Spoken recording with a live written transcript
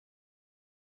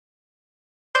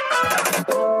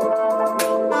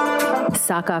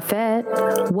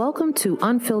Sakafet, welcome to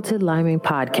Unfiltered Liming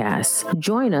Podcast.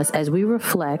 Join us as we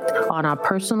reflect on our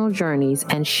personal journeys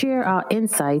and share our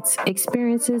insights,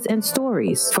 experiences, and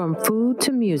stories. From food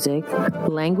to music,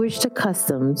 language to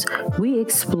customs, we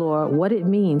explore what it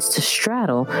means to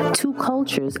straddle two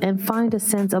cultures and find a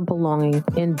sense of belonging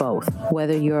in both.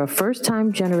 Whether you're a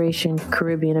first-time generation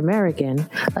Caribbean American,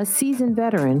 a seasoned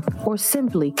veteran, or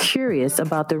simply curious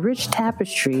about the rich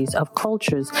tapestries of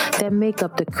cultures that make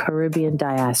up the Caribbean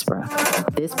diaspora,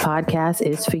 this podcast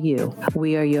is for you.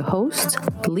 We are your hosts,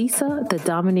 Lisa, the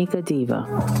Dominica Diva.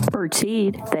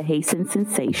 Bertide, the Haitian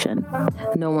Sensation.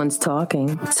 No one's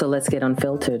talking, so let's get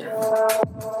unfiltered.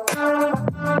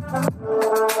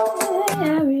 Hey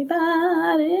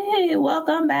everybody,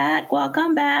 welcome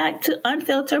back to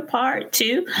Unfiltered Part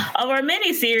 2 of our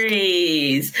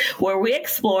mini-series, where we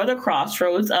explore the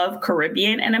crossroads of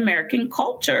Caribbean and American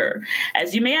culture.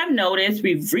 As you may have noticed,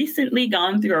 we've recently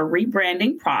gone through a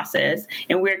rebranding process,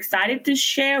 and we're excited to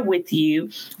share with you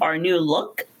our new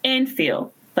look and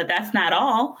feel. But that's not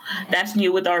all. That's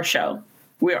new with our show.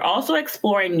 We're also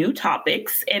exploring new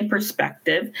topics and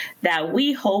perspective that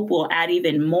we hope will add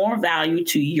even more value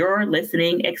to your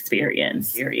listening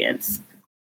experience.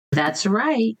 That's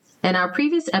right. In our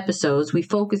previous episodes, we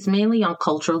focused mainly on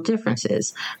cultural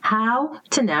differences, how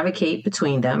to navigate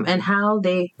between them, and how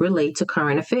they relate to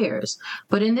current affairs.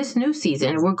 But in this new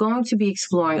season, we're going to be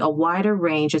exploring a wider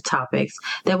range of topics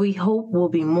that we hope will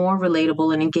be more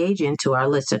relatable and engaging to our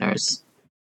listeners.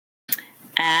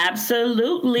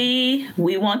 Absolutely.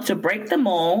 We want to break the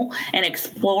mold and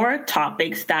explore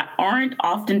topics that aren't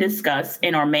often discussed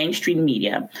in our mainstream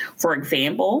media. For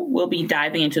example, we'll be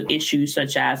diving into issues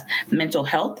such as mental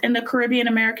health in the Caribbean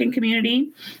American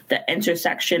community, the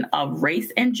intersection of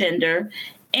race and gender,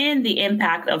 and the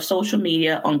impact of social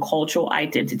media on cultural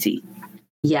identity.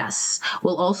 Yes,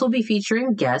 we'll also be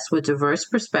featuring guests with diverse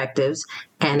perspectives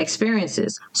and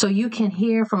experiences, so you can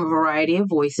hear from a variety of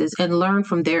voices and learn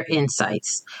from their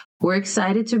insights. We're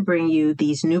excited to bring you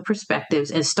these new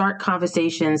perspectives and start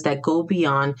conversations that go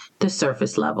beyond the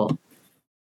surface level.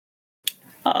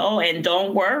 Oh, and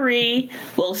don't worry,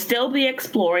 we'll still be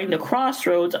exploring the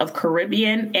crossroads of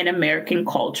Caribbean and American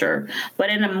culture,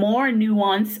 but in a more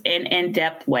nuanced and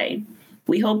in-depth way.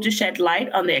 We hope to shed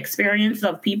light on the experiences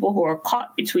of people who are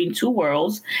caught between two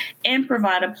worlds and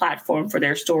provide a platform for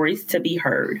their stories to be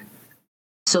heard.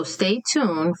 So stay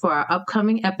tuned for our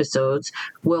upcoming episodes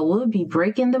where we'll be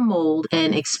breaking the mold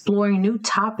and exploring new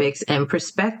topics and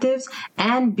perspectives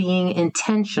and being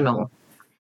intentional.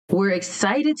 We're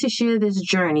excited to share this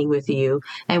journey with you,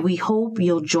 and we hope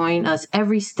you'll join us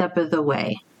every step of the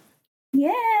way.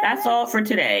 Yeah, that's all for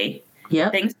today.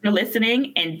 Yep. Thanks for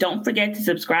listening, and don't forget to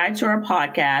subscribe to our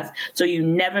podcast so you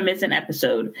never miss an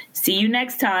episode. See you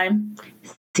next time.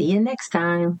 See you next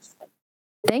time.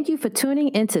 Thank you for tuning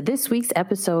into this week's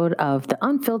episode of the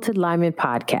Unfiltered Liming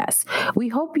Podcast. We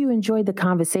hope you enjoyed the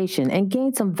conversation and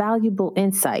gained some valuable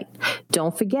insight.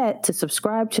 Don't forget to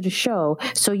subscribe to the show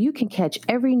so you can catch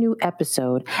every new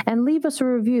episode, and leave us a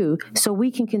review so we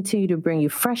can continue to bring you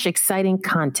fresh, exciting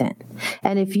content.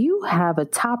 And if you have a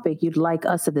topic you'd like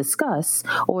us to discuss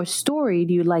or a story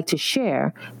you'd like to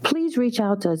share, please reach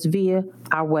out to us via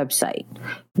our website.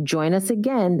 Join us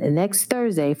again next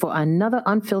Thursday for another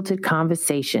unfiltered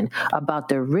conversation about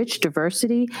the rich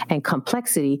diversity and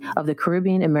complexity of the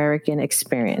Caribbean American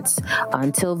experience.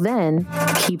 Until then,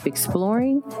 keep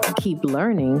exploring, keep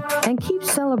learning, and keep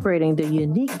celebrating the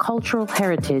unique cultural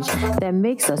heritage that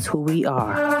makes us who we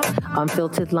are.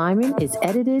 Unfiltered Liming is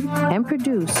edited and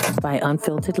produced by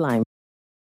Unfiltered Liming.